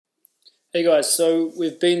Hey guys, so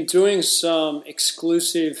we've been doing some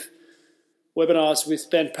exclusive webinars with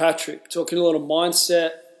Ben Patrick, talking a lot of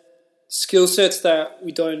mindset, skill sets that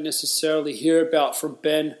we don't necessarily hear about from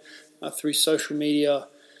Ben through social media,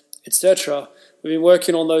 etc. We've been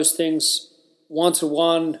working on those things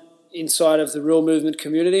one-to-one inside of the Real Movement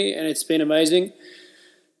community, and it's been amazing.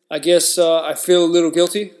 I guess I feel a little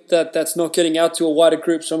guilty that that's not getting out to a wider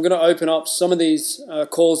group. So I'm going to open up some of these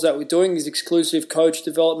calls that we're doing, these exclusive coach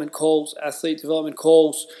development calls, athlete development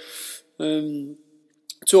calls, to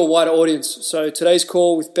a wider audience. So today's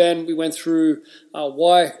call with Ben, we went through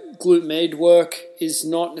why glute med work is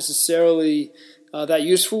not necessarily that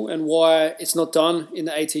useful and why it's not done in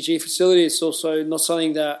the ATG facility. It's also not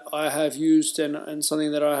something that I have used and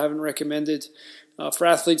something that I haven't recommended for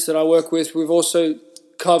athletes that I work with. We've also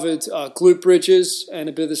covered glute bridges and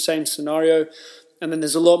a bit of the same scenario, and then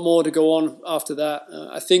there's a lot more to go on after that.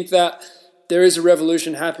 I think that there is a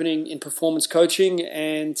revolution happening in performance coaching,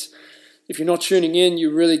 and if you're not tuning in,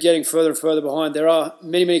 you're really getting further and further behind. There are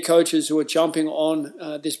many coaches who are jumping on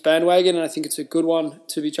this bandwagon, and I think it's a good one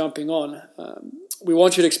to be jumping on. We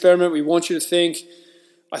want you to experiment. We want you to think.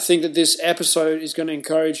 I think that this episode is going to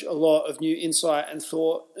encourage a lot of new insight and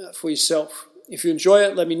thought for yourself. If you enjoy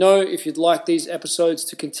it, let me know. If you'd like these episodes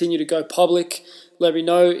to continue to go public, let me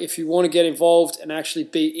know. If you want to get involved and actually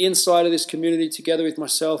be inside of this community together with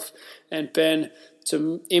myself and Ben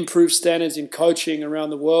to improve standards in coaching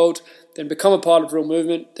around the world, then become a part of Real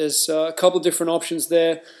Movement. There's a couple of different options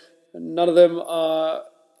there. None of them are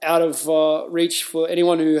out of reach for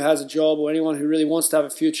anyone who has a job or anyone who really wants to have a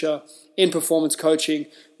future in performance coaching.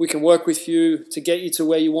 We can work with you to get you to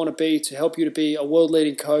where you want to be, to help you to be a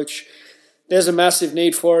world-leading coach. There's a massive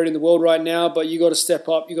need for it in the world right now, but you got to step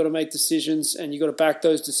up, you got to make decisions, and you got to back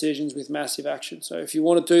those decisions with massive action. So if you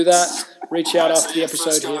want to do that, reach out after the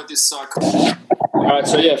episode here. All right,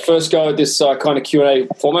 so first go with this kind of Q&A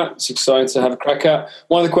format. It's exciting to have a crack at.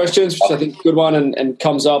 One of the questions, which I think is a good one and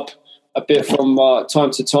comes up a bit from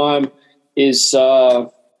time to time, is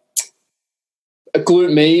a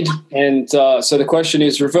glute med. And so the question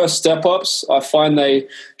is reverse step-ups. I find they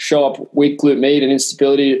show up weak glute med and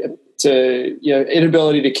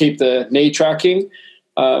inability to keep the knee tracking.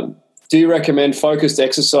 Do you recommend focused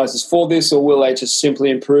exercises for this, or will they just simply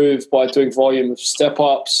improve by doing volume of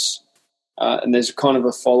step-ups? And there's kind of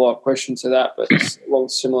a follow-up question to that, but it's a little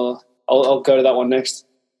similar. I'll go to that one next.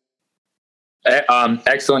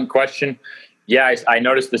 Excellent question. Yeah, I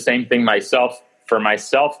noticed the same thing myself. For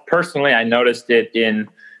myself personally, I noticed it in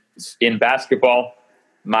basketball.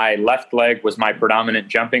 My left leg was my predominant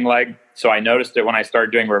jumping leg. So I noticed it when I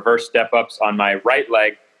started doing reverse step-ups on my right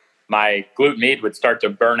leg, my glute med would start to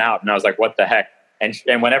burn out. And I was like, what the heck? And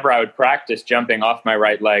whenever I would practice jumping off my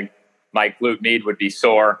right leg, my glute med would be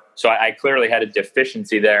sore. So I clearly had a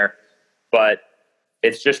deficiency there, but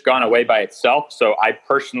it's just gone away by itself. So I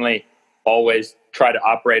personally always try to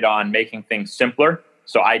operate on making things simpler.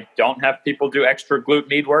 So I don't have people do extra glute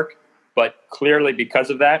med work, but clearly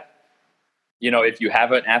because of that, if you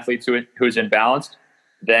have an athlete who's imbalanced,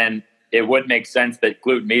 then it would make sense that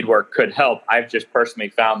glute med work could help. I've just personally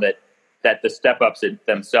found that the step-ups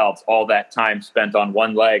themselves, all that time spent on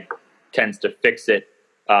one leg tends to fix it.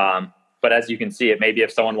 But as you can see, it maybe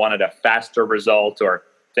if someone wanted a faster result or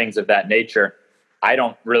things of that nature, I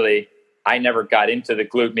never got into the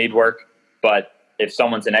glute med work, but if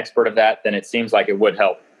someone's an expert of that, then it seems like it would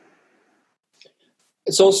help.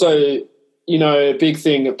 It's also, a big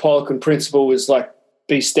thing, a Poliquin principle is like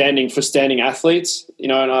be standing for standing athletes,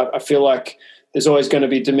 and I feel like there's always going to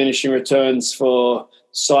be diminishing returns for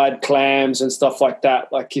side clams and stuff like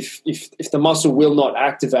that. Like if the muscle will not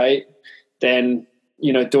activate, then,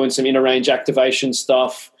 doing some inner range activation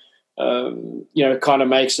stuff, kind of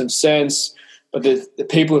makes some sense. But the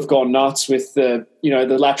people have gone nuts with the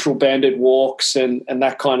lateral banded walks and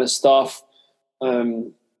that kind of stuff.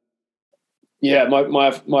 My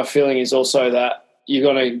feeling is also that you're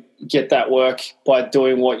going to get that work by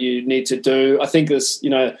doing what you need to do. I think this,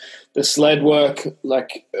 the sled work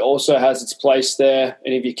also has its place there.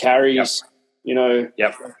 Any of your carries,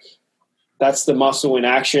 that's the muscle in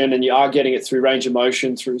action, and you are getting it through range of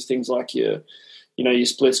motion through things like your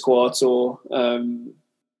split squats or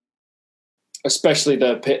especially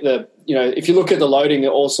the if you look at the loading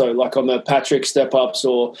also, like on the Patrick step ups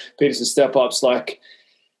or Peterson step ups, like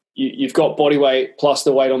you've got body weight plus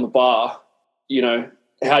the weight on the bar.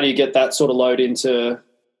 How do you get that sort of load into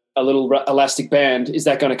a little elastic band? Is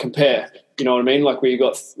that going to compare? You know what I mean? Like where you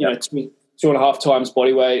got 2.5 times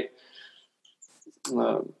body weight.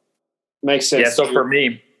 Makes sense. Yeah. So for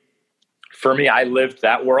me, I lived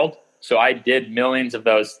that world. So I did millions of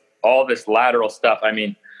those, all this lateral stuff. I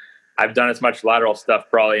mean, I've done as much lateral stuff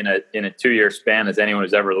probably in a 2-year span as anyone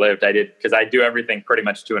who's ever lived. I did, because I do everything pretty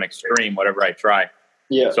much to an extreme, whatever I try.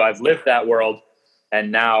 Yeah. So I've lived that world,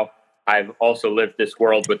 and now I've also lived this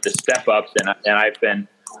world with the step ups, and I've been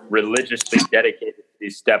religiously dedicated to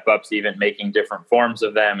these step ups, even making different forms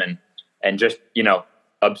of them, and just,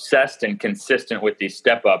 obsessed and consistent with these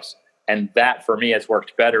step ups. And that for me has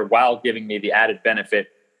worked better while giving me the added benefit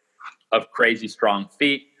of crazy strong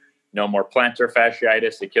feet, no more plantar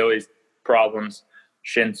fasciitis, Achilles problems,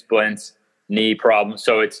 shin splints, knee problems.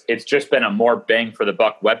 So it's just been a more bang for the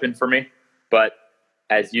buck weapon for me. But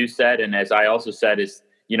as you said, and as I also said, is,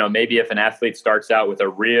 maybe if an athlete starts out with a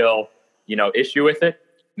real, issue with it,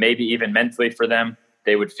 maybe even mentally for them,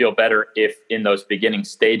 they would feel better if in those beginning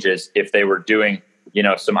stages, if they were doing,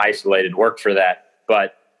 some isolated work for that.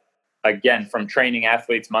 But again, from training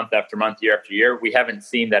athletes month after month, year after year, we haven't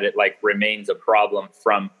seen that it remains a problem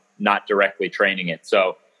from not directly training it.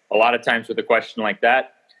 So a lot of times with a question like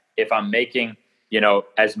that, if I'm making,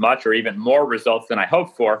 as much or even more results than I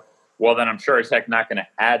hope for, well, then I'm sure as heck not going to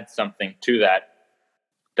add something to that.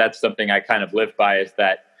 That's something I kind of live by, is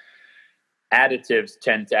that additives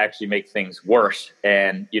tend to actually make things worse.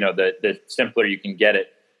 And, the simpler you can get it,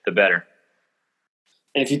 the better.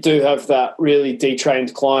 And if you do have that really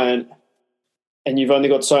detrained client and you've only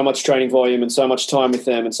got so much training volume and so much time with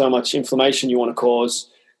them and so much inflammation you want to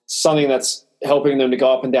cause, something that's helping them to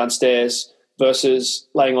go up and down stairs versus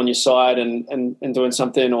laying on your side and doing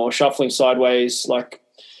something, or shuffling sideways, like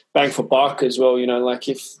bang for buck as well,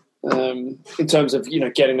 if in terms of,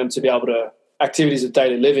 getting them to be able to activities of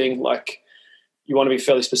daily living, you want to be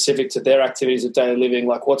fairly specific to their activities of daily living,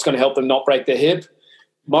 like what's going to help them not break their hip.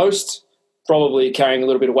 Most probably carrying a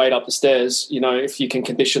little bit of weight up the stairs, if you can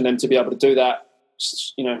condition them to be able to do that,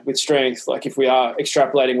 with strength. Like if we are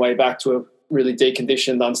extrapolating way back to a really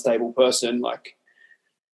deconditioned, unstable person,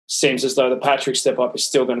 seems as though the Patrick step up is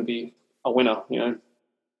still going to be a winner,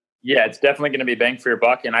 Yeah, it's definitely going to be bang for your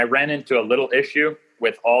buck. And I ran into a little issue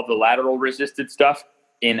with all the lateral resisted stuff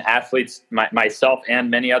in athletes, myself and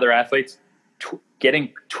many other athletes,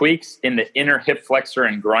 getting tweaks in the inner hip flexor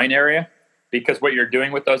and groin area. Because what you're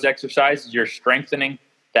doing with those exercises, you're strengthening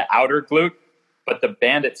the outer glute, but the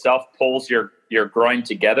band itself pulls your groin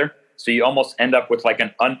together. So you almost end up with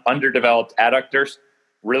an underdeveloped adductors,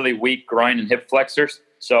 really weak groin and hip flexors.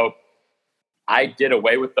 So I did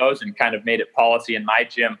away with those and kind of made it policy in my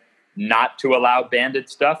gym not to allow banded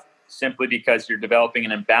stuff, simply because you're developing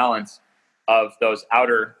an imbalance of those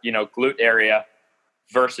outer, glute area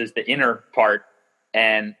versus the inner part.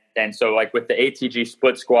 And so with the ATG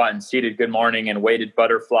split squat and seated good morning and weighted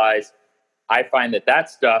butterflies, I find that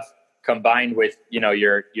stuff combined with,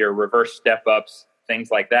 your reverse step ups,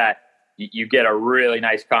 things like that, you get a really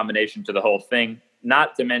nice combination to the whole thing.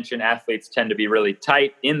 Not to mention athletes tend to be really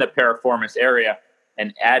tight in the piriformis area,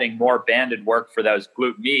 and adding more banded work for those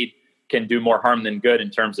glute med can do more harm than good in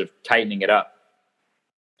terms of tightening it up.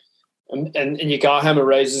 And your gar hammer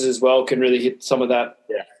raises as well can really hit some of that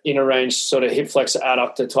inner range sort of hip flexor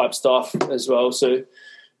adductor type stuff as well. So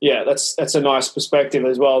yeah, that's a nice perspective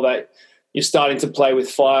as well, that you're starting to play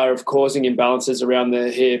with fire of causing imbalances around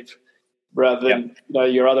the hip, rather than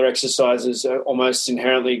your other exercises are almost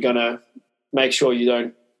inherently going to make sure you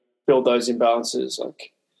don't build those imbalances.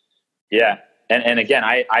 And again,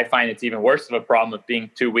 I find it's even worse of a problem of being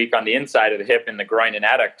too weak on the inside of the hip in the groin and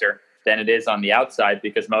adductor than it is on the outside,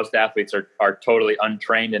 because most athletes are totally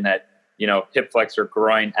untrained in that, hip flexor,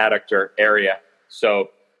 groin, adductor area. So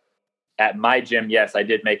at my gym, yes, I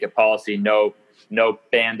did make a policy, no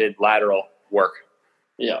banded lateral work.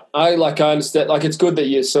 Yeah. I understand. It's good that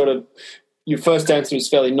you sort of, your first answer is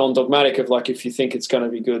fairly non-dogmatic of if you think it's going to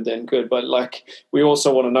be good, then good. But we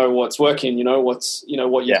also want to know what's working, what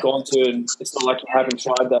you've gone to, and it's not like you haven't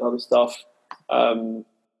tried that other stuff.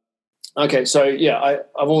 Okay, so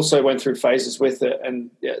I've also went through phases with it, and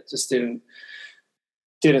just didn't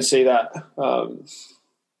see that. So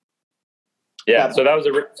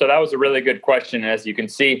that was a really good question. And as you can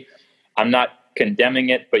see, I'm not condemning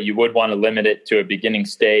it, but you would want to limit it to a beginning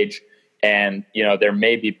stage, and there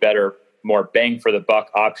may be better, more bang for the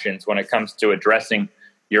buck options when it comes to addressing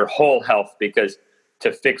your whole health, because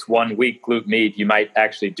to fix one weak glute med, you might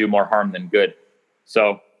actually do more harm than good.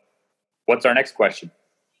 So what's our next question?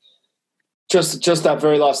 Just that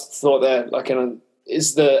very last thought there,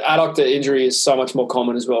 is the adductor injury is so much more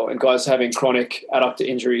common as well, and guys having chronic adductor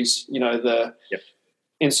injuries, the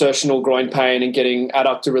insertional groin pain and getting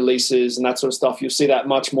adductor releases and that sort of stuff. You'll see that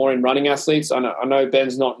much more in running athletes. I know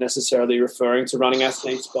Ben's not necessarily referring to running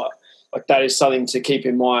athletes, but that is something to keep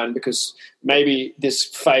in mind, because maybe this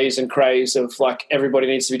phase and craze of everybody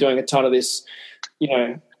needs to be doing a ton of this,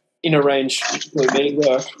 inner range glute med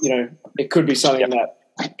work, it could be something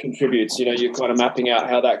that contributes. You're kind of mapping out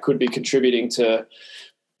how that could be contributing to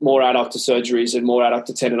more adductor surgeries and more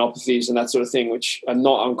adductor tendinopathies and that sort of thing, which are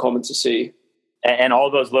not uncommon to see. And all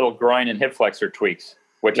those little groin and hip flexor tweaks,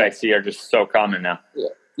 which I see are just so common now.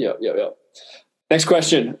 Yeah. Next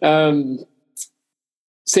question.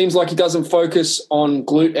 Seems like he doesn't focus on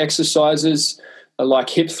glute exercises like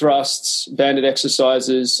hip thrusts, banded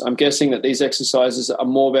exercises. I'm guessing that these exercises are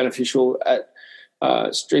more beneficial at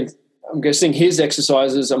strength. I'm guessing his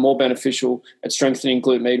exercises are more beneficial at strengthening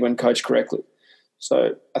glute med when coached correctly.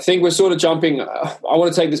 So I think we're sort of jumping. I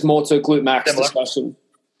want to take this more to a glute max discussion.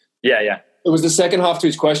 Yeah. It was the second half to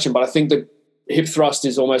his question, but I think the hip thrust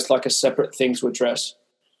is almost like a separate thing to address.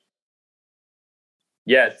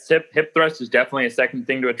 Yeah, hip thrust is definitely a second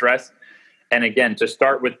thing to address. And again, to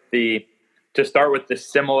start with a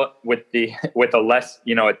less,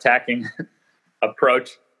 attacking approach,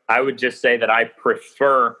 I would just say that I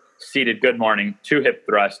prefer seated good morning to hip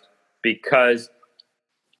thrust because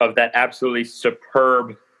of that absolutely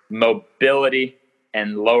superb mobility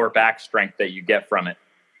and lower back strength that you get from it.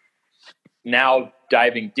 Now,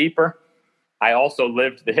 diving deeper, I also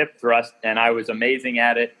lived the hip thrust and I was amazing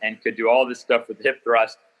at it and could do all this stuff with the hip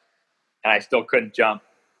thrust, and I still couldn't jump.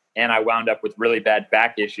 And I wound up with really bad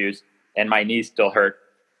back issues and my knees still hurt.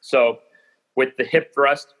 So with the hip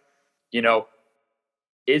thrust,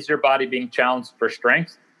 is your body being challenged for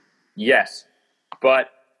strength? Yes. But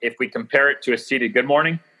if we compare it to a seated good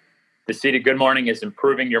morning, the seated good morning is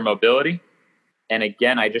improving your mobility. And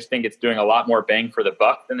again, I just think it's doing a lot more bang for the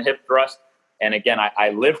buck than the hip thrust. And again, I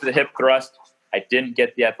lived the hip thrust. I didn't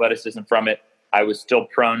get the athleticism from it. I was still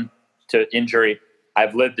prone to injury.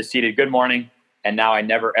 I've lived the seated good morning, and now I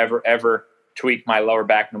never, ever, ever tweak my lower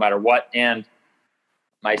back no matter what. And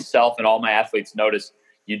myself and all my athletes notice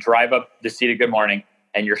you drive up the seated good morning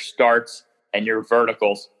and your starts and your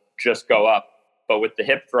verticals just go up. But with the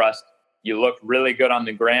hip thrust, you look really good on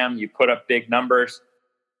the gram. You put up big numbers,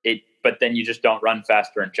 but then you just don't run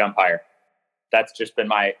faster and jump higher. That's just been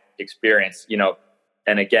my experience,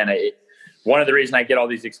 And again, one of the reasons I get all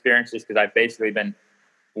these experiences is because I've basically been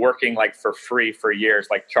working like for free for years,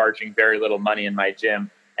 like charging very little money in my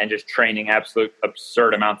gym and just training absolute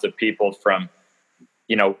absurd amounts of people from,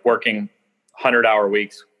 working 100-hour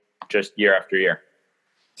weeks just year after year.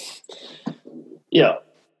 Yeah.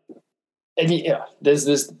 And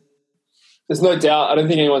there's no doubt. I don't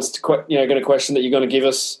think anyone's going to question that you're going to give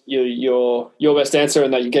us your best answer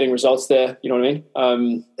and that you're getting results there. You know what I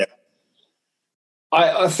mean? Yeah.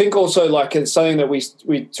 I think also like it's something that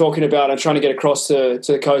we're talking about and trying to get across to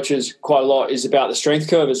the coaches quite a lot is about the strength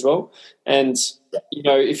curve as well. And,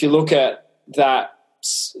 if you look at that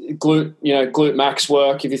glute max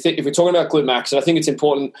work, if we're talking about glute max, and I think it's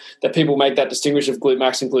important that people make that distinction of glute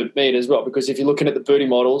max and glute med as well, because if you're looking at the booty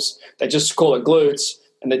models, they just call it glutes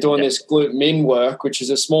and they're doing this glute min work, which is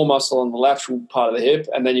a small muscle on the lateral part of the hip.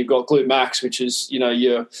 And then you've got glute max, which is,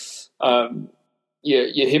 your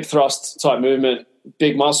hip thrust type movement,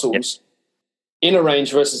 big muscles. Inner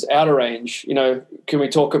range versus outer range, can we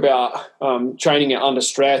talk about training it under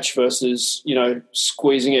stretch versus,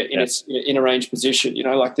 squeezing it in its inner range position?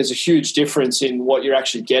 There's a huge difference in what you're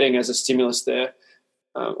actually getting as a stimulus there.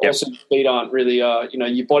 Also, feet aren't really,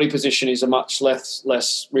 your body position is a much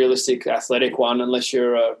less realistic athletic one unless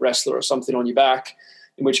you're a wrestler or something on your back,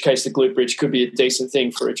 in which case the glute bridge could be a decent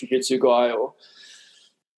thing for a jiu-jitsu guy.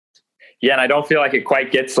 Yeah, and I don't feel like it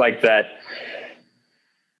quite gets like that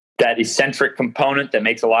eccentric component that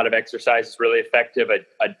makes a lot of exercises really effective,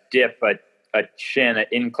 a dip, a chin, an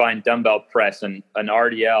incline dumbbell press, and an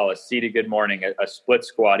RDL, a seated good morning, a split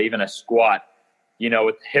squat, even a squat.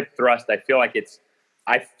 With hip thrust, I feel like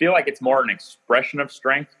it's more an expression of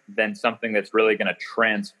strength than something that's really going to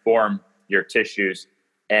transform your tissues.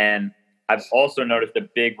 And I've also noticed a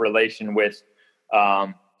big relation with,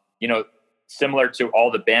 similar to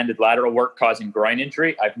all the banded lateral work causing groin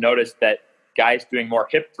injury, I've noticed that guys doing more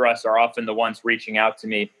hip thrusts are often the ones reaching out to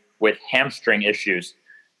me with hamstring issues,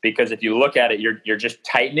 because if you look at it, you're just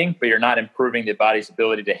tightening, but you're not improving the body's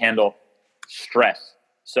ability to handle stress.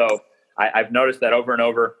 So I've noticed that over and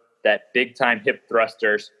over, that big time hip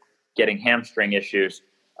thrusters getting hamstring issues.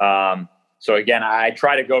 So again, I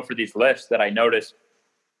try to go for these lifts that I notice,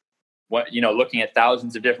 looking at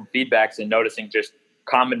thousands of different feedbacks and noticing just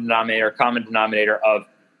common denominator of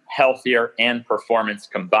healthier and performance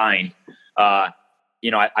combined. I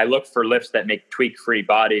look for lifts that make tweak-free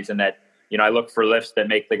bodies, and that, I look for lifts that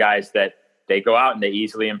make the guys that they go out and they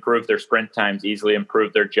easily improve their sprint times, easily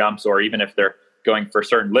improve their jumps, or even if they're going for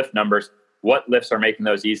certain lift numbers, what lifts are making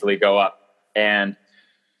those easily go up. And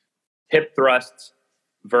hip thrusts,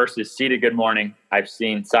 versus seated good morning, I've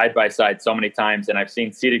seen side by side so many times, and I've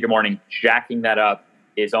seen seated good morning jacking that up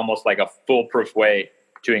is almost like a foolproof way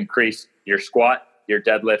to increase your squat, your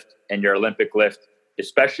deadlift, and your Olympic lift,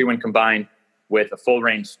 especially when combined with a full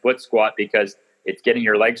range split squat, because it's getting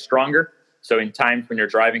your legs stronger. So in times when you're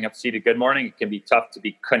driving up seated good morning, it can be tough to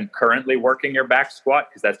be concurrently working your back squat,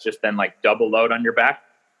 because that's just then like double load on your back.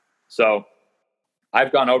 So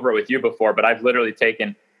I've gone over it with you before, but I've literally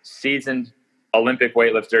taken seasoned Olympic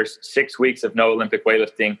weightlifters, 6 weeks of no Olympic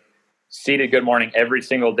weightlifting, seated good morning every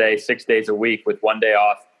single day, 6 days a week with 1 day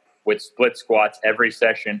off, with split squats every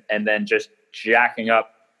session, and then just jacking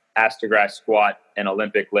up ass to grass squat and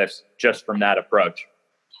Olympic lifts just from that approach.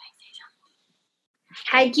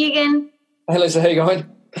 Hi, Keegan. Hey, Lisa, how you going?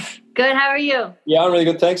 Good. How are you? Yeah, I'm really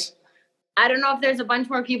good, thanks. I don't know if there's a bunch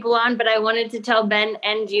more people on, but I wanted to tell Ben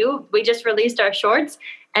and you, we just released our shorts,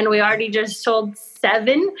 and we already just sold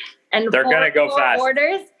 7, and they're going to go fast.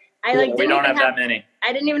 Orders. We don't have that many.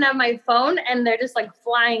 I didn't even have my phone, and they're just like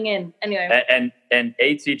flying in. Anyway. And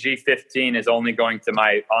ATG 15 is only going to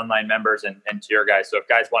my online members and to your guys. So if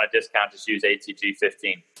guys want a discount, just use ATG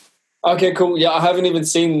 15. Okay, cool. Yeah, I haven't even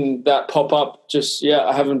seen that pop up just yet.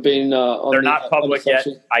 I haven't been on. They're not public yet.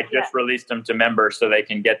 I just released them to members so they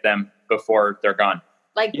can get them before they're gone.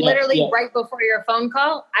 Like literally right before your phone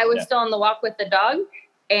call, I was still on the walk with the dog,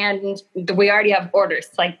 and we already have orders.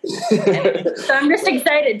 Like, so I'm just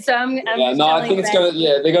excited. So I'm I think it's gonna.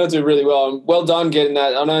 Yeah, they're gonna do really well. And well done getting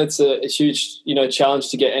that. I know it's a huge challenge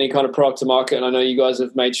to get any kind of product to market, and I know you guys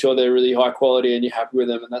have made sure they're really high quality and you're happy with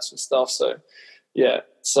them and that sort of stuff. So yeah,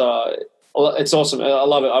 it's awesome. I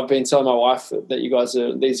love it. I've been telling my wife that you guys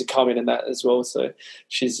these are coming in that as well. So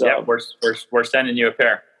she's we're sending you a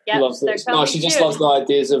pair. Yeah, she just loves the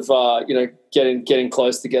ideas of getting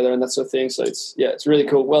close together and that sort of thing. So it's really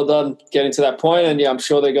cool. Well done getting to that point, and I'm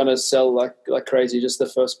sure they're going to sell like crazy just the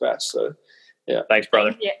first batch. So yeah, thanks,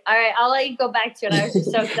 brother. Yeah, all right, I'll let you go back to it. I was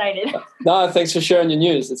just so excited. No, thanks for sharing your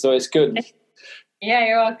news. It's always good. Yeah,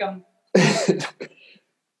 you're welcome.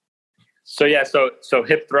 So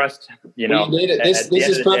hip thrust, you need it. This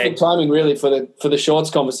is perfect timing, really, for the shorts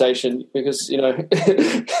conversation, because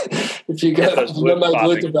if you got no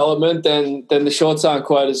glute development, then the shorts aren't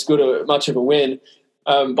quite as good or much of a win.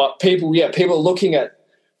 But people are looking at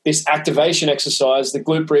this activation exercise, the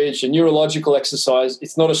glute bridge, a neurological exercise.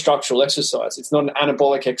 It's not a structural exercise. It's not an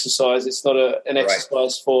anabolic exercise. It's not an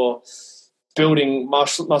exercise for building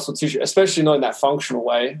muscle tissue, especially not in that functional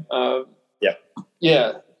way.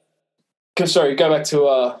 Yeah. Sorry, go back to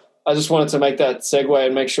I just wanted to make that segue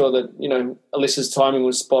and make sure that Alyssa's timing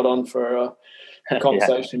was spot on for the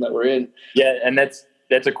conversation that we're in. Yeah, and that's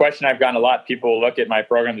a question I've gotten a lot. People will look at my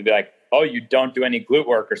program and be like, "Oh, you don't do any glute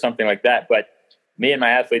work or something like that." But me and my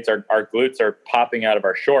athletes, our glutes are popping out of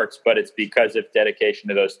our shorts, but it's because of dedication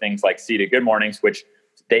to those things like seated good mornings, which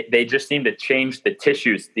they just seem to change the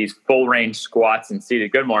tissues. These full range squats and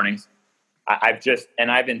seated good mornings.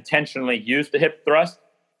 I've intentionally used the hip thrust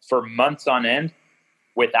for months on end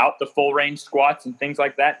without the full range squats and things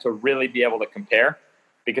like that to really be able to compare.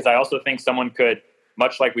 Because I also think someone could,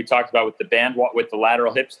 much like we talked about with the band, with the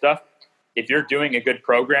lateral hip stuff, if you're doing a good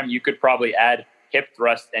program, you could probably add hip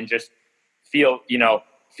thrust and just feel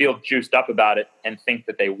juiced up about it and think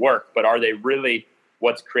that they work. But are they really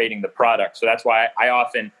what's creating the product? So that's why I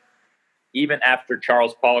often, even after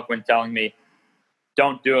Charles Poliquin telling me,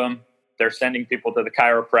 don't do them, they're sending people to the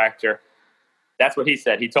chiropractor. That's what he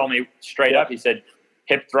said. He told me straight up, he said,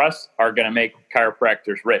 hip thrusts are going to make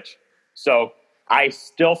chiropractors rich. So I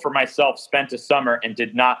still, for myself, spent a summer and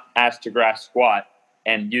did not ass to grass squat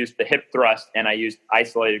and used the hip thrust, and I used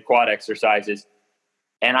isolated quad exercises.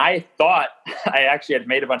 And I thought I actually had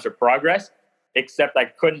made a bunch of progress, except I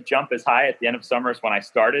couldn't jump as high at the end of summers when I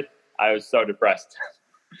started. I was so depressed.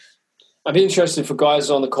 I'd be interested for guys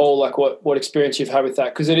on the call, like what experience you've had with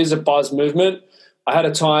that, because it is a buzz movement. I had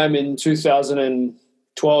a time in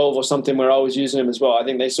 2012 or something where I was using them as well. I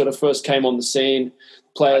think they sort of first came on the scene.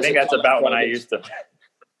 Players. I think that's about when I used them.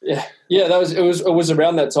 Yeah, it was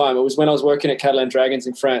around that time. It was when I was working at Catalan Dragons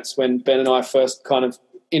in France when Ben and I first kind of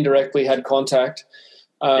indirectly had contact.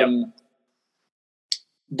 The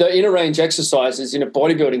inner range exercises in a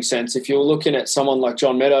bodybuilding sense, if you're looking at someone like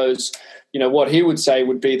John Meadows, what he would say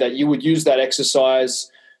would be that you would use that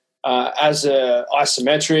exercise as a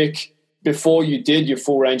isometric before you did your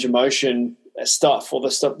full range of motion stuff, or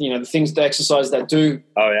the stuff, the exercises that do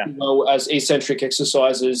as eccentric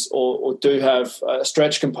exercises or do have a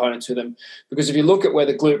stretch component to them. Because if you look at where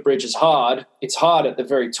the glute bridge is hard, it's hard at the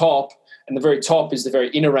very top, and the very top is the very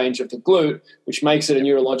inner range of the glute, which makes it a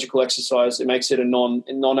neurological exercise. It makes it a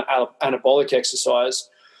non-anabolic exercise.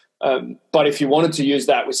 But if you wanted to use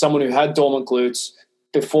that with someone who had dormant glutes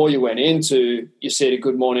before you went into your seated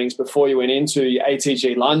good mornings, before you went into your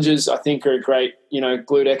ATG lunges, I think are a great,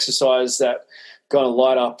 glute exercise that going to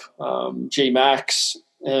light up G-Max.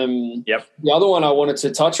 Yep. The other one I wanted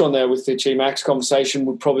to touch on there with the G-Max conversation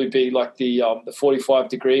would probably be like the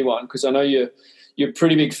 45-degree one, because I know you're a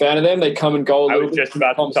pretty big fan of them. They come and go a little bit. I was just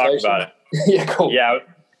about to talk about it. Yeah, cool. Yeah,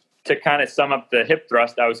 to kind of sum up the hip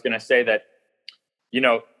thrust, I was going to say that,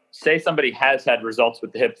 say somebody has had results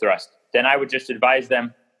with the hip thrust, then I would just advise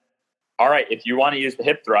them, all right, if you want to use the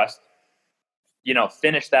hip thrust,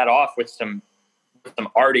 finish that off with some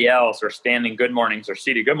RDLs or standing good mornings or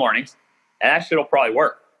seated good mornings, and that shit will probably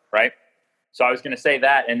work, right? So I was going to say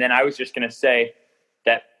that, and then I was just going to say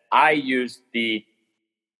that I use the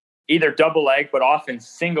either double leg, but often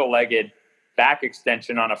single-legged back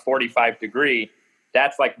extension on a 45-degree.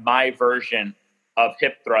 That's like my version of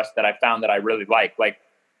hip thrust that I found that I really like. Like,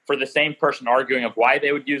 for the same person arguing of why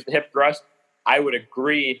they would use the hip thrust, I would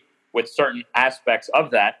agree with certain aspects of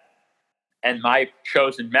that. And my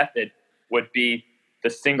chosen method would be the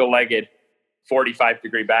single-legged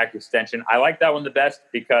 45-degree back extension. I like that one the best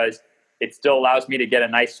because it still allows me to get a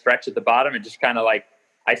nice stretch at the bottom, and just kind of like,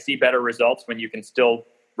 I see better results when you can still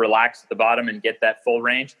relax at the bottom and get that full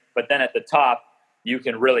range. But then at the top, you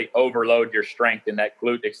can really overload your strength in that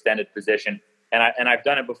glute extended position. And I've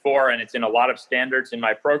done it before, and it's in a lot of standards in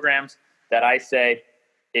my programs that I say,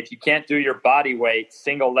 if you can't do your body weight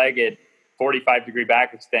single-legged 45-degree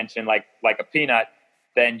back extension like a peanut,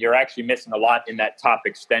 then you're actually missing a lot in that top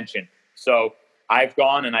extension. So I've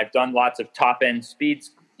gone and I've done lots of top-end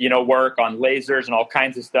speeds, work on lasers and all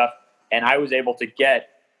kinds of stuff, and I was able to get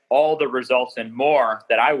all the results and more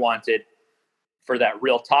that I wanted for that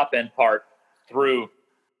real top-end part through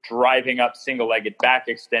driving up single-legged back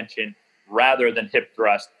extension rather than hip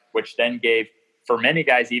thrust, which then gave, for many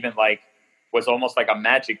guys, even was almost like a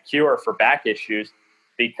magic cure for back issues,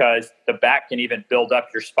 because the back can even build up.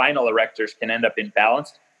 Your spinal erectors can end up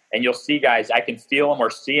imbalanced, and you'll see guys, I can feel them or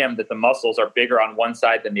see them that the muscles are bigger on one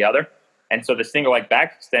side than the other. And so the single leg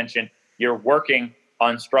back extension, you're working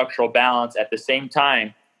on structural balance at the same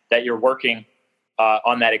time that you're working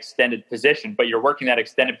on that extended position. But you're working that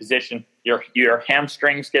extended position, your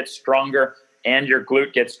hamstrings get stronger, and your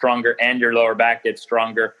glute gets stronger, and your lower back gets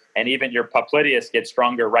stronger, and even your popliteus gets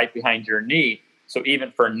stronger right behind your knee. So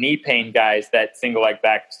even for knee pain guys, that single leg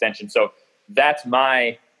back extension. So that's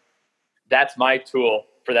my tool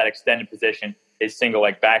for that extended position, is single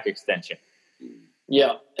leg back extension.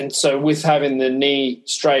 Yeah. And so with having the knee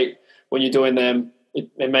straight when you're doing them,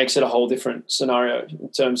 it makes it a whole different scenario in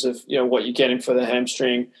terms of, what you're getting for the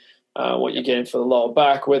hamstring, what you're getting for the lower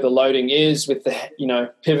back, where the loading is with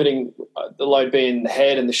the, pivoting, the load being the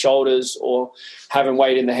head and the shoulders, or having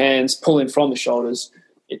weight in the hands, pulling from the shoulders.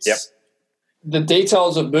 It's the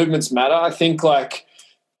details of movements matter. I think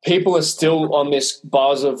people are still on this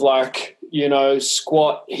buzz of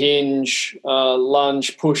squat, hinge,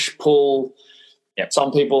 lunge, push, pull. Yep.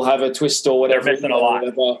 Some people have a twist or whatever. They're missing a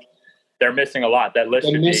lot. They're missing a lot. That list.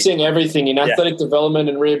 They're missing everything in athletic development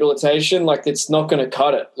and rehabilitation. It's not going to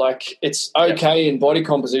cut it. It's okay in body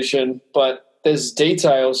composition, but there's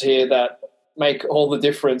details here that make all the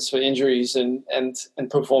difference for injuries and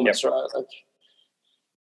performance. Right?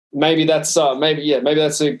 Maybe that's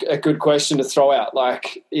a good question to throw out.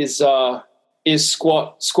 Is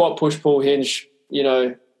squat, push, pull, hinge?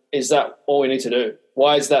 Is that all we need to do?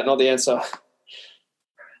 Why is that not the answer?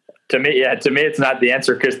 To me, it's not the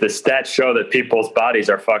answer, because the stats show that people's bodies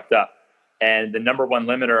are fucked up. And the number one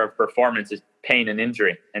limiter of performance is pain and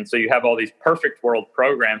injury. And so you have all these perfect world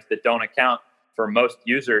programs that don't account for most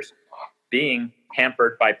users being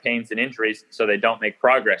hampered by pains and injuries, so they don't make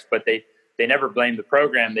progress. But they never blame the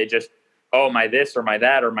program. They just, my this or my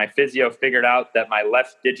that, or my physio figured out that my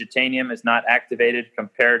left digitanium is not activated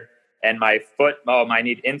and my foot, I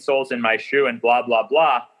need insoles in my shoe and blah, blah,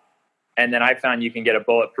 blah. And then I found you can get a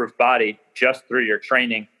bulletproof body just through your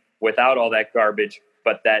training without all that garbage.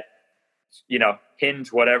 But that,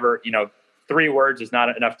 hinge, whatever, 3 words is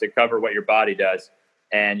not enough to cover what your body does.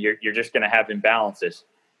 And you're just going to have imbalances.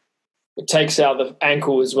 It takes out the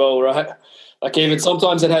ankle as well, right? Even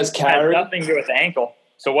sometimes it has carry. It has nothing to do with the ankle.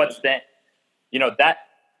 So what's that? That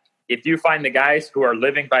if you find the guys who are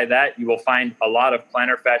living by that, you will find a lot of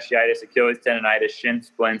plantar fasciitis, Achilles tendonitis, shin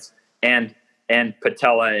splints, and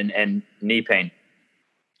patella and knee pain.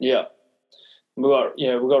 Yeah. We've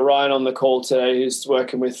got Ryan on the call today, who's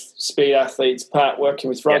working with speed athletes, Pat working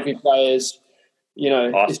with rugby players.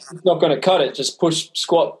 Awesome. It's not going to cut it. Just push,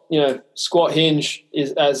 squat, squat, hinge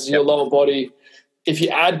as your lower body if you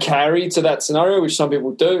add carry to that scenario, which some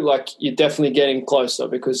people do, like you're definitely getting closer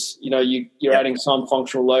because, you know, you're adding some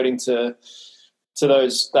functional loading to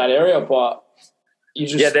that area, but you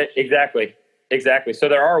just... exactly. So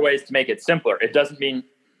there are ways to make it simpler. It doesn't mean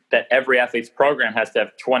that every athlete's program has to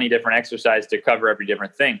have 20 different exercises to cover every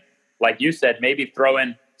different thing. Like you said, maybe throw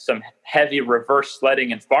in some heavy reverse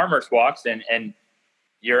sledding and farmer's walks, and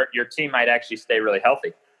your team might actually stay really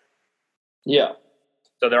healthy. Yeah.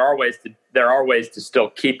 So there are ways to still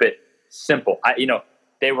keep it simple.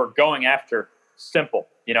 They were going after simple,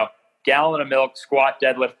 gallon of milk, squat,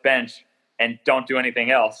 deadlift, bench, and don't do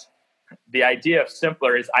anything else. The idea of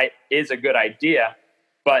simpler is a good idea,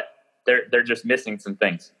 but they're just missing some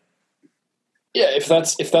things. Yeah, if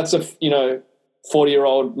that's a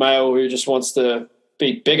 40-year-old male who just wants to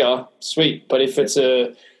be bigger, sweet. But if it's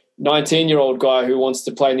a 19-year-old guy who wants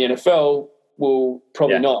to play in the NFL, well,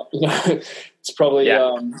 probably not. It's probably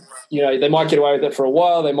they might get away with it for a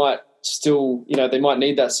while. They might still, they might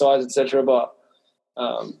need that size, etc. But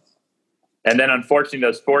and then unfortunately,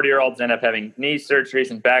 those 40-year-olds end up having knee surgeries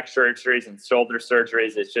and back surgeries and shoulder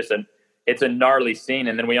surgeries. It's just it's a gnarly scene,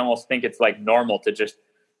 and then we almost think it's like normal to just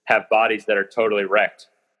have bodies that are totally wrecked.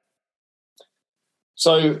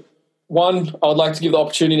 So, one, I would like to give the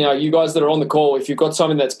opportunity now, you guys that are on the call, if you've got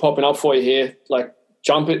something that's popping up for you here, like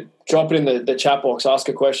drop it in the chat box, ask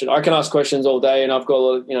a question. I can ask questions all day, and I've got a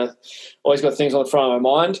lot of, always got things on the front of my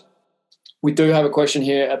mind. We do have a question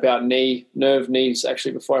here about nerve knees,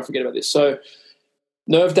 actually, before I forget about this. So,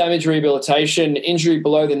 nerve damage rehabilitation, injury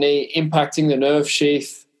below the knee impacting the nerve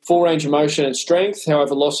sheath, full range of motion and strength,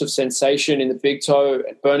 however, loss of sensation in the big toe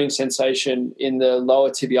and burning sensation in the lower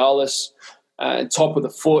tibialis and top of the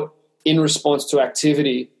foot in response to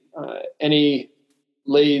activity. Any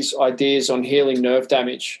Lee's ideas on healing nerve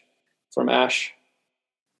damage from Ash?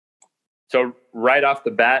 So right off the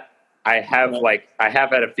bat, I have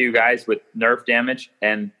had a few guys with nerve damage,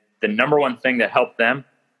 and the number one thing that helped them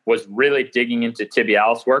was really digging into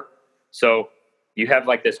tibialis work. So you have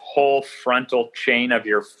like this whole frontal chain of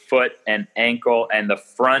your foot and ankle and the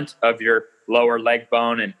front of your lower leg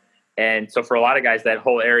bone. And so for a lot of guys, that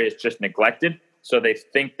whole area is just neglected. So they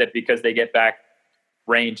think that because they get back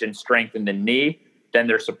range and strength in the knee, then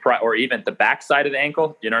they're surprised, or even the back side of the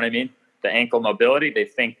ankle, you know what I mean? The ankle mobility, they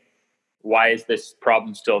think, why is this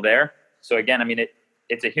problem still there? So again, I mean,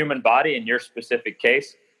 it's a human body. In your specific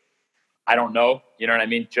case, I don't know, you know what I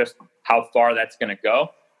mean, just how far that's going to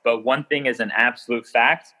go. But one thing is an absolute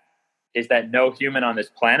fact is that no human on this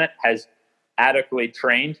planet has adequately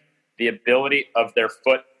trained the ability of their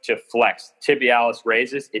foot to flex. Tibialis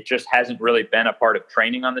raises. It just hasn't really been a part of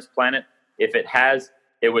training on this planet. If it has,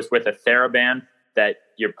 it was with a TheraBand that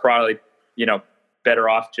you're probably, better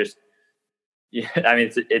off just, I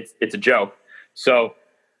mean, it's a joke. So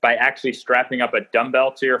by actually strapping up a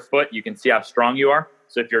dumbbell to your foot, you can see how strong you are.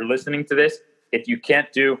 So if you're listening to this, if you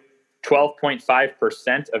can't do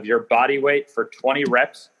 12.5% of your body weight for 20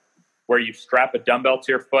 reps, where you strap a dumbbell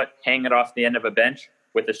to your foot, hang it off the end of a bench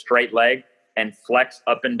with a straight leg, and flex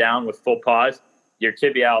up and down with full pause, your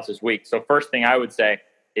tibialis is weak. So first thing I would say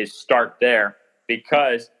is start there,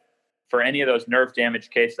 because for any of those nerve damage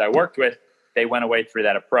cases I worked with, they went away through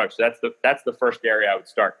that approach. So that's the first area I would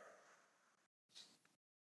start.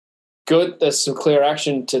 Good. There's some clear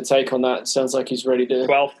action to take on that. It sounds like he's ready to...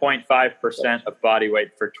 12.5% of body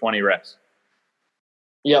weight for 20 reps.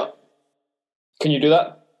 Yeah. Can you do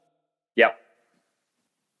that? Yep.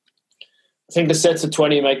 I think the sets of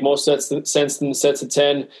 20 make more sense than the sets of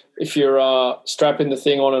 10 if you're strapping the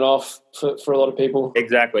thing on and off for a lot of people.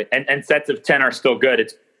 Exactly. And sets of 10 are still good.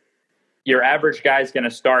 It's your average guy is going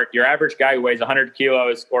to start, your average guy who weighs 100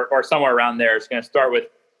 kilos or somewhere around there is going to start with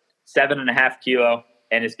 7.5 kilo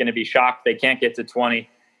and is going to be shocked they can't get to 20.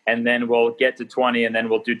 And then we'll get to 20 and then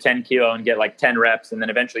we'll do 10 kilo and get like 10 reps and then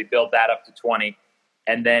eventually build that up to 20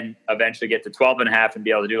 and then eventually get to 12.5 and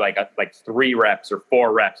be able to do like 3 reps or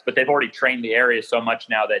 4 reps. But they've already trained the area so much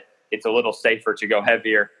now that it's a little safer to go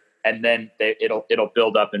heavier. And then it'll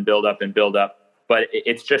build up and build up and build up. But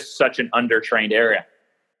it's just such an undertrained area.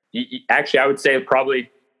 Actually, I would say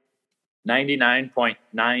probably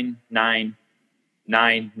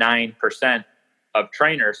 99.9999% of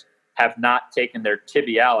trainers have not taken their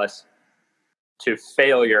tibialis to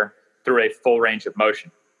failure through a full range of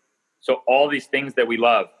motion. So all these things that we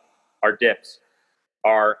love, our dips,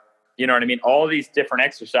 our, you know what I mean? All these different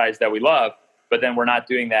exercises that we love, but then we're not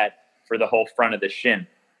doing that for the whole front of the shin.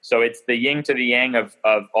 So it's the yin to the yang of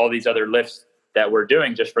all these other lifts that we're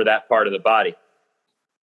doing just for that part of the body.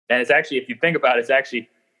 And it's actually, if you think about it, it's actually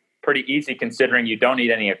pretty easy considering you don't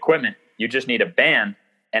need any equipment. You just need a band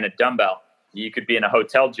and a dumbbell. you could be in a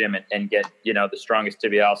hotel gym and get, the strongest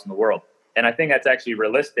tibialis in the world. And I think that's actually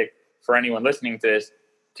realistic for anyone listening to this,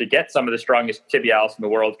 to get some of the strongest tibialis in the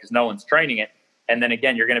world, because no one's training it. And then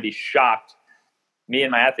again, you're going to be shocked. Me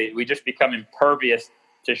and my athlete, we just become impervious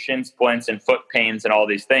to shin splints and foot pains and all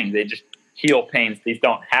these things. They just heel pains. These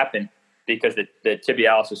don't happen because the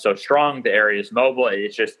tibialis is so strong. The area is mobile.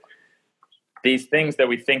 It's just these things that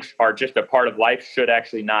we think are just a part of life should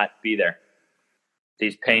actually not be there.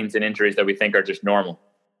 These pains and injuries that we think are just normal.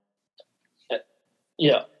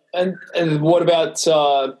 Yeah. And what about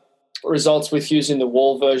results with using the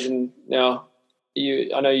wall version now?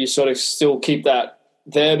 I know you sort of still keep that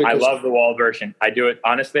there. Because I love the wall version. I do it,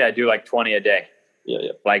 honestly, I do like 20 a day.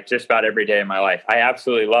 Yeah. Like just about every day of my life. I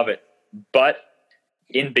absolutely love it. But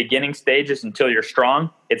in beginning stages, until you're strong,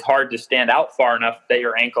 it's hard to stand out far enough that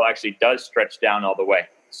your ankle actually does stretch down all the way.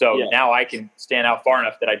 So now I can stand out far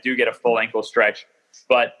enough that I do get a full ankle stretch.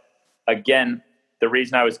 But again, the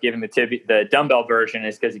reason I was giving the dumbbell version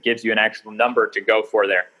is because it gives you an actual number to go for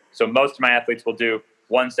there. So most of my athletes will do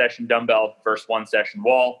 1 session dumbbell versus 1 session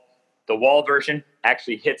wall. The wall version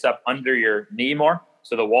actually hits up under your knee more.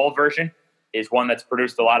 So the wall version is one that's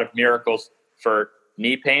produced a lot of miracles for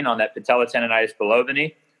knee pain on that patella tendonitis below the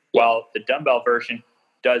knee, while the dumbbell version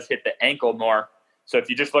does hit the ankle more. So if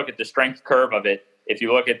you just look at the strength curve of it, if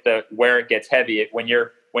you look at where it gets heavy, when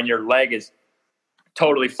your leg is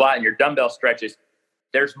totally flat and your dumbbell stretches,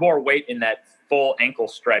 there's more weight in that full ankle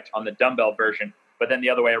stretch on the dumbbell version. But then the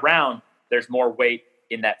other way around, there's more weight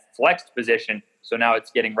in that flexed position. So now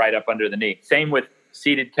it's getting right up under the knee. Same with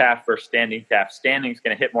seated calf versus standing calf. Standing is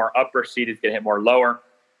going to hit more upper, seated is going to hit more lower.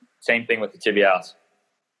 Same thing with the tibialis.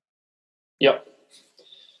 Yep.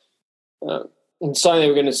 And something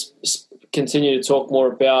we're going to continue to talk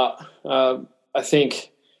more about. I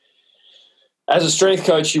think as a strength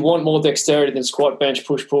coach, you want more dexterity than squat, bench,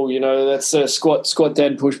 push, pull. That's a squat,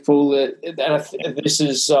 dead, push, pull. And this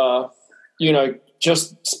is,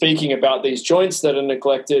 just speaking about these joints that are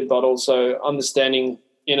neglected, but also understanding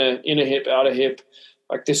inner hip, outer hip.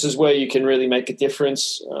 Like this is where you can really make a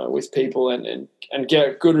difference with people and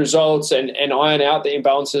get good results and iron out the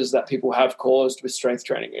imbalances that people have caused with strength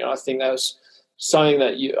training. I think that was something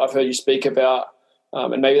that I've heard you speak about,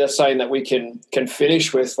 and maybe that's something that we can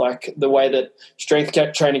finish with, like the way that strength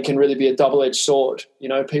training can really be a double-edged sword.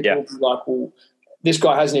 People will be like, well, this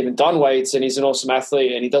guy hasn't even done weights and he's an awesome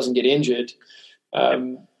athlete and he doesn't get injured.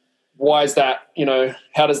 Why is that?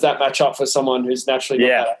 How does that match up for someone who's naturally not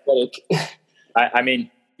that athletic? I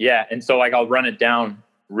mean, yeah. And so I'll run it down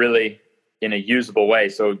really in a usable way.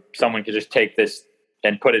 So someone could just take this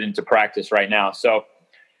and put it into practice right now. So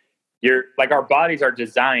our bodies are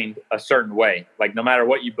designed a certain way. Like no matter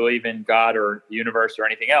what you believe in, God or the universe or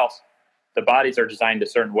anything else, the bodies are designed a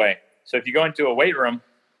certain way. So if you go into a weight room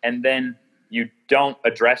and then you don't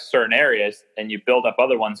address certain areas and you build up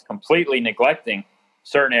other ones, completely neglecting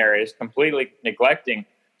certain areas, completely neglecting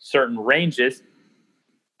certain ranges,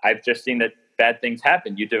 I've just seen that bad things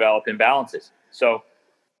happen. You develop imbalances. So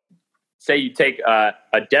say you take a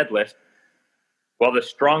deadlift. Well, the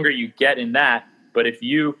stronger you get in that, but if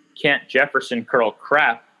you can't Jefferson curl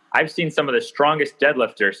crap, I've seen some of the strongest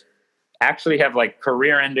deadlifters actually have like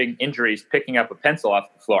career-ending injuries picking up a pencil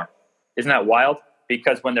off the floor. Isn't that wild?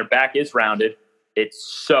 Because when their back is rounded,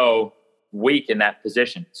 it's so weak in that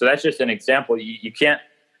position. So that's just an example. You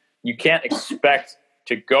can't expect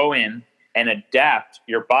to go in and adapt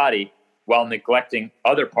your body while neglecting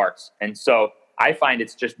other parts. And so I find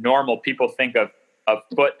it's just normal. People think of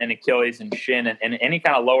foot and Achilles and shin and any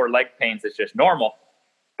kind of lower leg pains. It's just normal.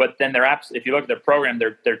 But then if you look at their program,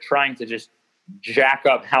 they're trying to just jack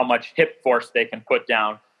up how much hip force they can put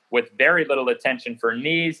down with very little attention for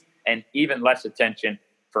knees and even less attention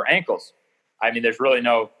for ankles. I mean, there's really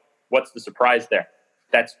what's the surprise there?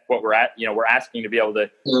 That's what we're at. We're asking to be able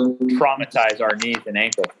to traumatize our knees and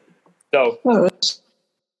ankles. So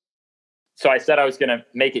I said I was going to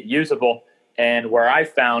make it usable. And where I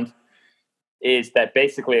found is that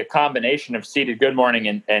basically a combination of seated good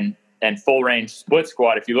morning and full range split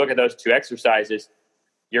squat. If you look at those two exercises,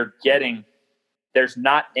 there's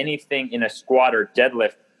not anything in a squat or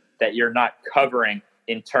deadlift that you're not covering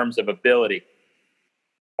in terms of ability.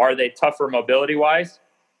 Are they tougher mobility wise?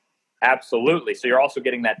 Absolutely. So you're also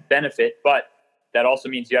getting that benefit, but that also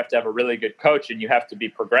means you have to have a really good coach and you have to be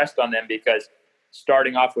progressed on them, because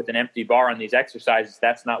starting off with an empty bar on these exercises,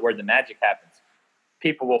 that's not where the magic happens.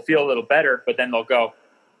 People will feel a little better, but then they'll go,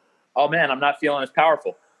 oh man, I'm not feeling as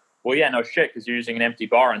powerful. Well, yeah, no shit, because you're using an empty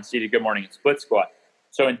bar on seated good morning and split squat.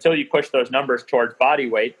 So until you push those numbers towards body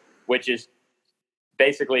weight, which is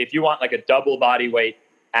basically if you want like a double body weight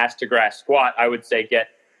ass to grass squat, I would say get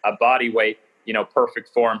a body weight, perfect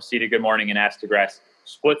form, seated good morning and ass to grass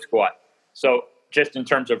split squat. So just in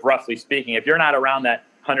terms of roughly speaking, if you're not around that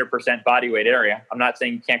 100% body weight area, I'm not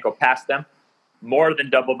saying you can't go past them. More than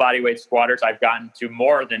double body weight squatters, I've gotten to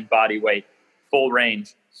more than body weight, full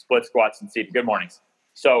range split squats and seated good mornings.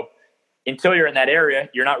 So until you're in that area,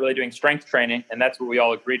 you're not really doing strength training, and that's what we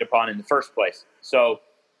all agreed upon in the first place. So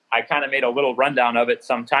I kind of made a little rundown of it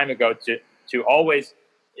some time ago to always,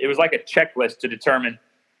 it was like a checklist to determine,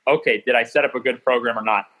 okay, did I set up a good program or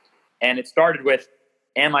not? And it started with,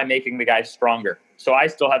 am I making the guys stronger? So I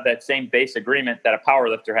still have that same base agreement that a power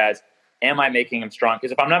lifter has. Am I making him strong?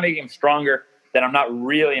 Because if I'm not making him stronger, then I'm not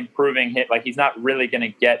really improving him. Like, he's not really going to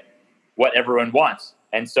get what everyone wants.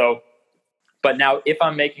 And so, but now if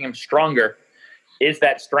I'm making him stronger, is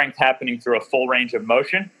that strength happening through a full range of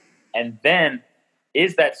motion? And then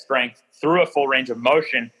is that strength through a full range of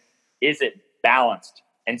motion, is it balanced?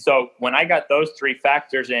 And so when I got those three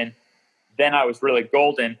factors in, then I was really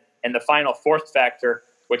golden. And the final fourth factor,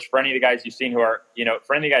 which for any of the guys you've seen who are,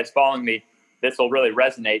 for any of the guys following me, this will really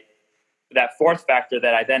resonate. That fourth factor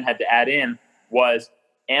that I then had to add in was,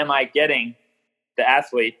 am I getting the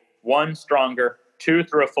athlete, 1, stronger, 2,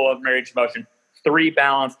 through a full range of motion, 3,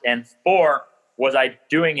 balanced, and 4, was I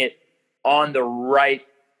doing it on the right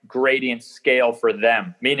gradient scale for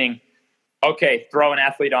them? Meaning, okay, throw an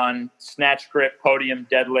athlete on snatch, grip, podium,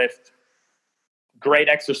 deadlift, great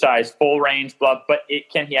exercise, full range, blah, but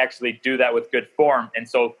can he actually do that with good form? And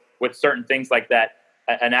so with certain things like that,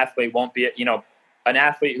 an athlete won't be, an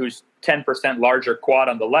athlete who's 10% larger quad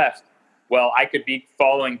on the left, well, I could be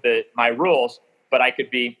following my rules, but I could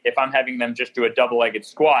be, if I'm having them just do a double-legged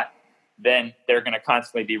squat, then they're going to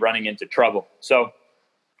constantly be running into trouble. So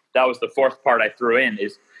that was the fourth part I threw in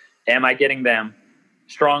is, am I getting them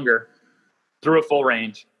stronger through a full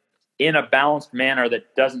range in a balanced manner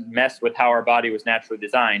that doesn't mess with how our body was naturally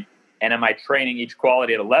designed? And am I training each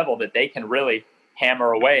quality at a level that they can really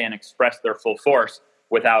hammer away and express their full force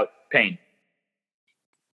without pain?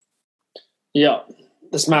 Yeah,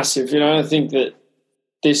 that's massive. I think that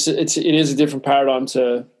it is a different paradigm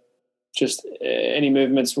to just any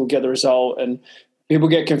movements will get the result. And people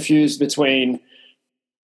get confused between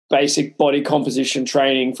basic body composition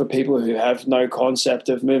training for people who have no concept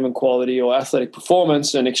of movement quality or athletic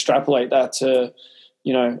performance and extrapolate that to,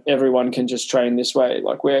 everyone can just train this way.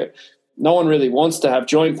 Like, no one really wants to have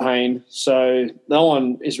joint pain. So no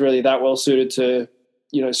one is really that well suited to,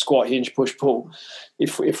 squat, hinge, push, pull,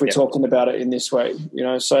 if we're talking about it in this way,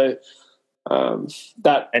 so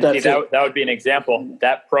that would be an example.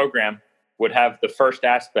 That program would have the first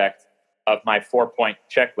aspect of my 4-point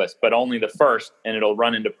checklist, but only the first, and it'll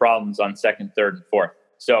run into problems on second, third, and fourth.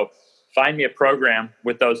 So find me a program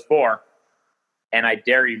with those 4, and I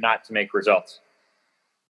dare you not to make results.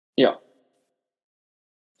 Yeah.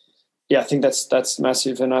 Yeah, I think that's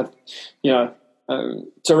massive. And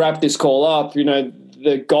to wrap this call up,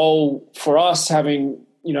 the goal for us having,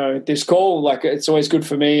 this call, like, it's always good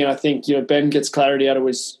for me. And I think, Ben gets clarity out of what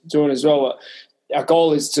he's doing as well. Our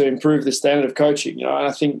goal is to improve the standard of coaching, and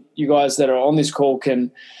I think you guys that are on this call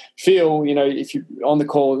can feel, if you're on the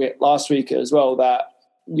call last week as well, that,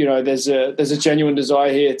 there's a genuine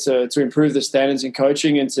desire here to improve the standards in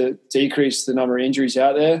coaching and to decrease the number of injuries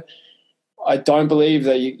out there. I don't believe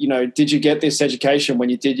that, did you get this education when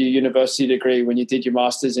you did your university degree, when you did your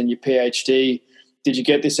master's and your PhD? Did you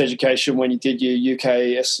get this education when you did your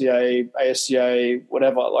UK, SCA, ASCA,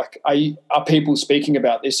 whatever? Like, are people speaking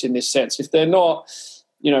about this in this sense? If they're not,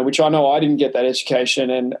 which I know I didn't get that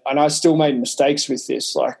education, and I still made mistakes with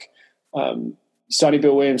this. Like, Sonny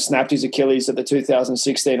Bill Williams snapped his Achilles at the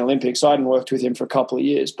 2016 Olympics. I hadn't worked with him for a couple of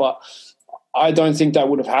years, but I don't think that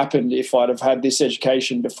would have happened if I'd have had this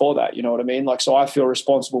education before that. You know what I mean? Like, so I feel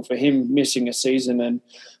responsible for him missing a season and,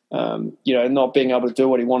 not being able to do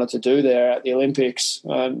what he wanted to do there at the Olympics.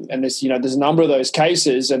 And there's a number of those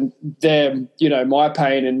cases, and they're, my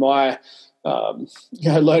pain and my,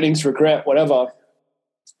 learnings, regret, whatever.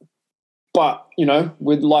 But,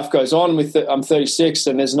 with life goes on, I'm 36,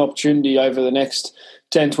 and there's an opportunity over the next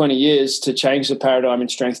 10, 20 years to change the paradigm in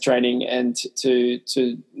strength training and to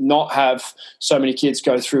not have so many kids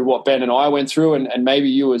go through what Ben and I went through, and maybe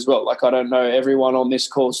you as well. Like, I don't know everyone on this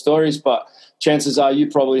call stories, but chances are you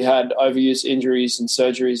probably had overuse injuries and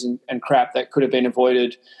surgeries and crap that could have been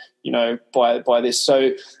avoided, by this.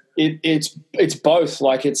 So it's both.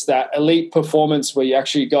 Like, it's that elite performance where you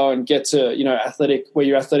actually go and get to, athletic, where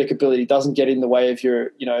your athletic ability doesn't get in the way of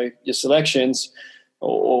your selections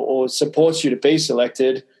or supports you to be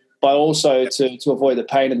selected, but also to avoid the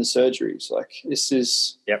pain and the surgeries. Like, this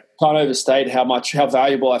is, can't overstate how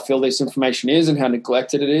valuable I feel this information is and how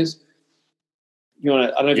neglected it is. You want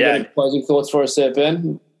to? I don't know if you got any closing thoughts for us there,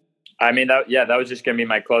 Ben. I mean, that was just going to be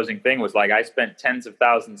my closing thing. Was like I spent tens of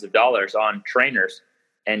thousands of dollars on trainers,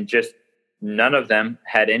 and just none of them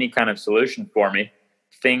had any kind of solution for me.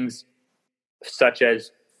 Things such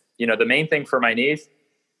as, the main thing for my knees,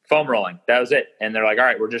 foam rolling. That was it. And they're like, all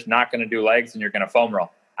right, we're just not going to do legs, and you're going to foam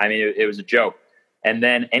roll. I mean, it was a joke. And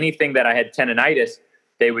then anything that I had tendonitis,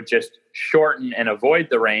 they would just shorten and avoid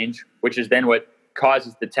the range, which is then what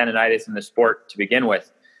causes the tendonitis in the sport to begin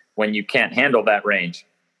with, when you can't handle that range.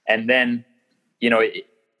 And then,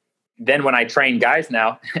 then when I train guys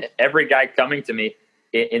now, every guy coming to me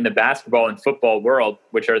in the basketball and football world,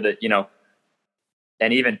 which are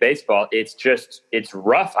and even baseball, it's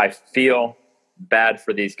rough. I feel bad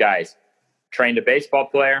for these guys. Trained a baseball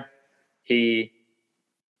player. He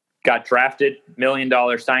got drafted, $1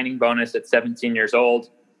 million signing bonus at 17 years old,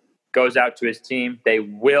 goes out to his team. They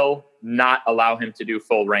will not allow him to do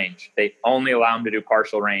full range. They only allow him to do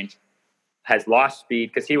partial range. Has lost speed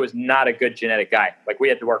because he was not a good genetic guy. Like, we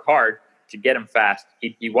had to work hard to get him fast.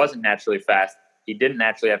 He wasn't naturally fast. He didn't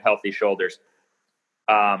naturally have healthy shoulders.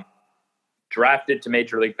 Drafted to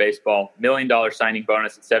Major League Baseball, $1 million signing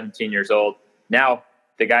bonus at 17 years old. Now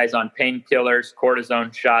the guy's on painkillers,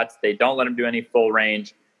 cortisone shots. They don't let him do any full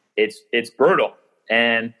range. It's brutal.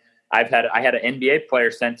 And I had an NBA player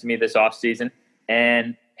sent to me this offseason,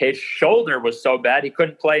 and his shoulder was so bad he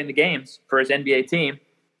couldn't play in the games for his NBA team.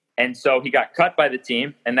 And so he got cut by the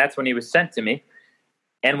team, and that's when he was sent to me.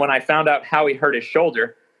 And when I found out how he hurt his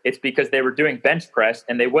shoulder, it's because they were doing bench press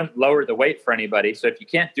and they wouldn't lower the weight for anybody. So if you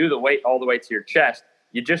can't do the weight all the way to your chest,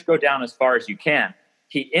 you just go down as far as you can.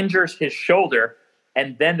 He injures his shoulder,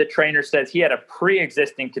 and then the trainer says he had a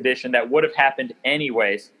pre-existing condition that would have happened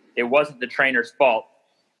anyways. It wasn't the trainer's fault.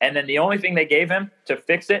 And then the only thing they gave him to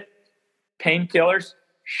fix it, painkillers,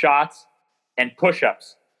 shots, and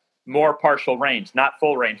push-ups. More partial range, not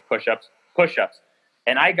full range push-ups.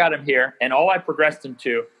 And I got him here, and all I progressed him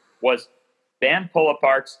to was band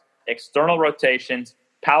pull-aparts, external rotations,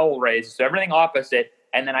 Powell raises, so everything opposite.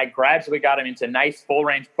 And then I gradually got him into nice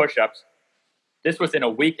full-range push-ups. This was in a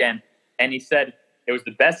weekend, and he said it was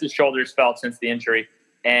the best his shoulders felt since the injury.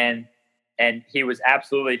 And he was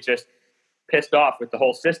absolutely just pissed off with the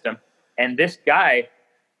whole system. And this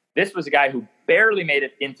was a guy who barely made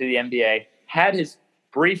it into the NBA, had his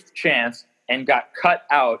brief chance, and got cut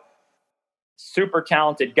out. Super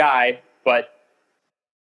talented guy, but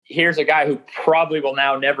here's a guy who probably will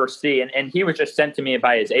now never see. And he was just sent to me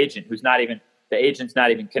by his agent, the agent's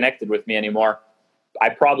not even connected with me anymore. I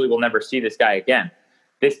probably will never see this guy again.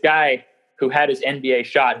 This guy who had his NBA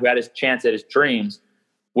shot, who had his chance at his dreams,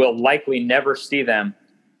 will likely never see them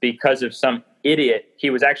because of some idiot. He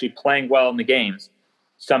was actually playing well in the games.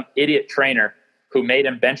 Some idiot trainer who made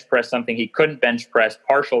him bench press something he couldn't bench press,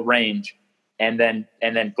 partial range, and then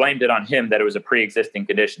blamed it on him that it was a pre-existing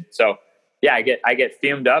condition. So yeah, I get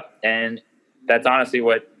fumed up, and that's honestly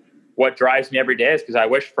what drives me every day, is because I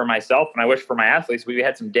wish for myself and I wish for my athletes we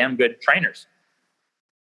had some damn good trainers.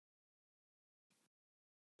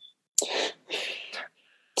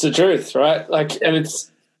 It's the truth, right? And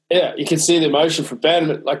you can see the emotion from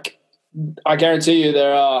Ben, but I guarantee you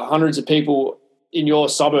there are hundreds of people in your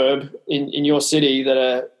suburb, in your city, that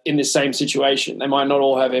are in this same situation. They might not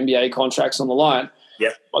all have NBA contracts on the line.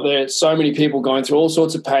 Yep. But there's so many people going through all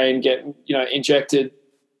sorts of pain, getting, injected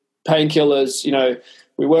painkillers.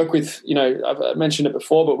 We work with, I've mentioned it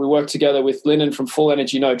before, but we work together with Lyndon from Full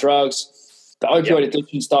Energy, No Drugs. The opioid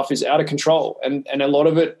addiction stuff is out of control. And a lot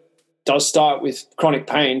of it does start with chronic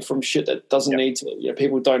pain from shit that doesn't need to,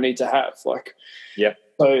 people don't need to have. So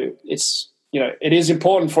it's, it is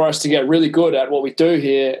important for us to get really good at what we do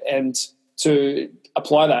here and to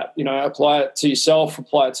apply that, apply it to yourself,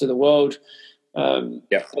 apply it to the world.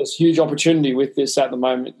 There's huge opportunity with this at the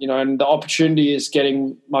moment, and the opportunity is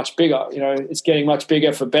getting much bigger. It's getting much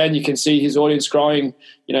bigger for Ben. You can see his audience growing,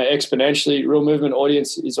 exponentially. Real Movement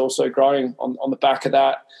audience is also growing on the back of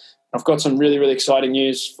that. I've got some really, really exciting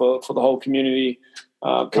news for the whole community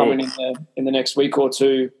coming in the next week or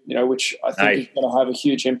two, which I think is going to have a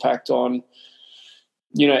huge impact on,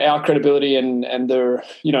 our credibility and the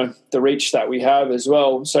reach that we have as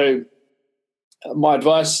well. So my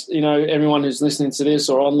advice, everyone who's listening to this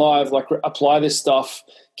or on live, apply this stuff,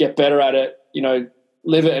 get better at it,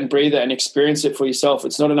 live it and breathe it and experience it for yourself.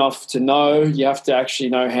 It's not enough to know. You have to actually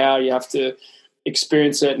know how. You have to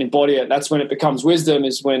experience it and embody it. That's when it becomes wisdom,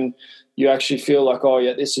 is when you actually feel like, oh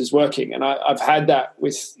yeah, this is working. And I've had that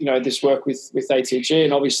with, this work with ATG,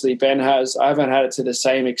 and obviously Ben has. I haven't had it to the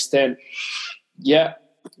same extent yet,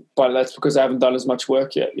 but that's because I haven't done as much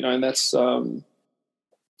work yet, and that's,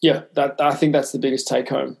 Yeah, I think that's the biggest take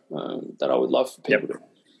home that I would love for people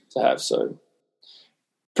to have. So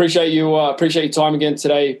appreciate your time again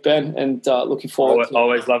today, Ben, and looking forward.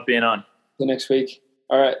 Always love being on. The next week.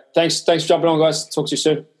 All right, thanks for jumping on, guys. Talk to you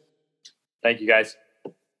soon. Thank you, guys.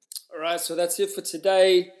 All right, so that's it for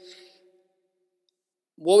today.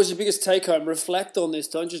 What was your biggest take home? Reflect on this.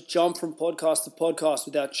 Don't just jump from podcast to podcast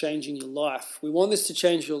without changing your life. We want this to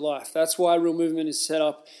change your life. That's why Real Movement is set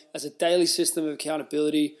up as a daily system of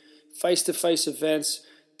accountability, face-to-face events.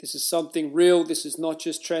 This is something real. This is not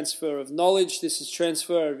just transfer of knowledge. This is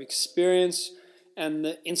transfer of experience and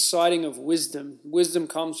the inciting of wisdom. Wisdom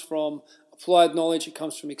comes from applied knowledge. It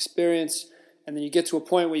comes from experience. And then you get to a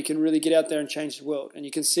point where you can really get out there and change the world. And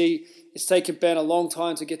you can see it's taken Ben a long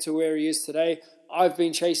time to get to where he is today. I've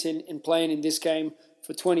been chasing and playing in this game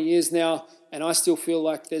for 20 years now, and I still feel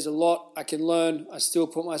like there's a lot I can learn. I still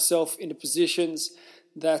put myself into positions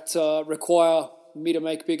that require me to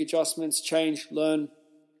make big adjustments, change, learn.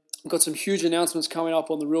 We've got some huge announcements coming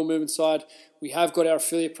up on the Real Movement side. We have got our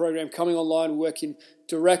affiliate program coming online, working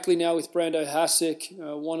directly now with Brando Hassick,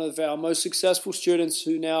 one of our most successful students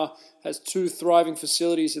who now has 2 thriving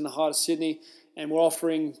facilities in the heart of Sydney. And we're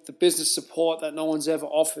offering the business support that no one's ever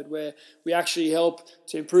offered, where we actually help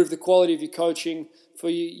to improve the quality of your coaching for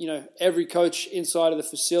every coach inside of the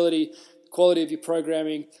facility, quality of your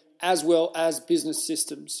programming, as well as business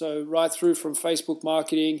systems. So right through from Facebook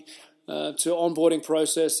marketing to onboarding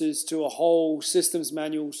processes to a whole systems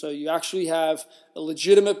manual. So you actually have a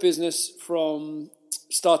legitimate business from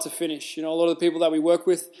start to finish. A lot of the people that we work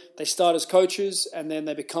with, they start as coaches and then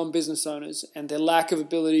they become business owners, and their lack of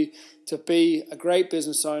ability to be a great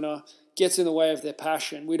business owner gets in the way of their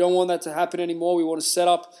passion. We don't want that to happen anymore. We want to set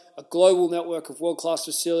up a global network of world-class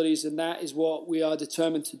facilities, and that is what we are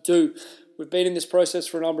determined to do. We've been in this process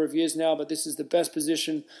for a number of years now, but this is the best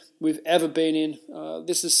position we've ever been in.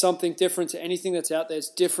 This is something different to anything that's out there. It's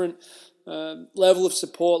different. Level of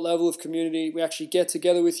support, level of community. We actually get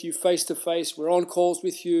together with you face to face. We're on calls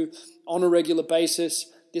with you on a regular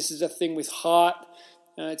basis. This is a thing with heart.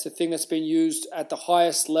 It's a thing that's been used at the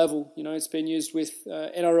highest level. It's been used with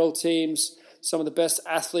NRL teams. Some of the best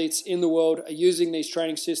athletes in the world are using these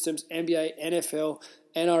training systems. NBA, NFL,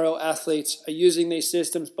 NRL athletes are using these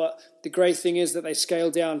systems. But the great thing is that they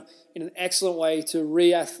scale down in an excellent way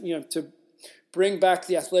to bring back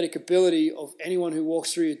the athletic ability of anyone who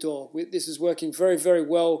walks through your door. This is working very, very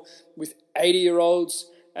well with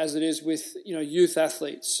 80-year-olds as it is with youth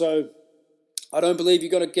athletes. So I don't believe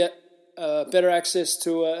you've got to get better access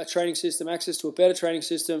to a training system, access to a better training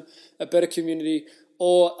system, a better community,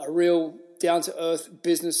 or a real down-to-earth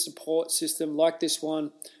business support system like this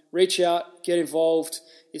one. Reach out, get involved.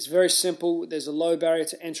 It's very simple. There's a low barrier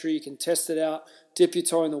to entry. You can test it out, dip your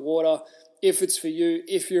toe in the water. If it's for you,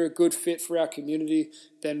 if you're a good fit for our community,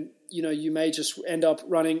 then you may just end up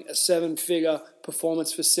running a 7-figure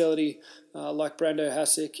performance facility like Brando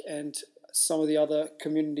Hassick and some of the other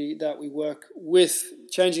community that we work with.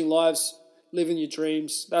 Changing lives, living your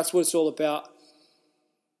dreams. That's what it's all about.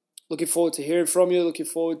 Looking forward to hearing from you. Looking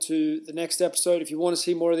forward to the next episode. If you want to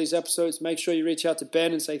see more of these episodes, make sure you reach out to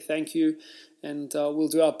Ben and say thank you. And we'll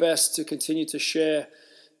do our best to continue to share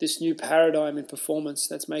this new paradigm in performance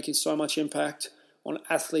that's making so much impact on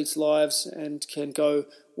athletes' lives and can go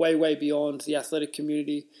way, way beyond the athletic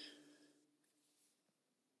community.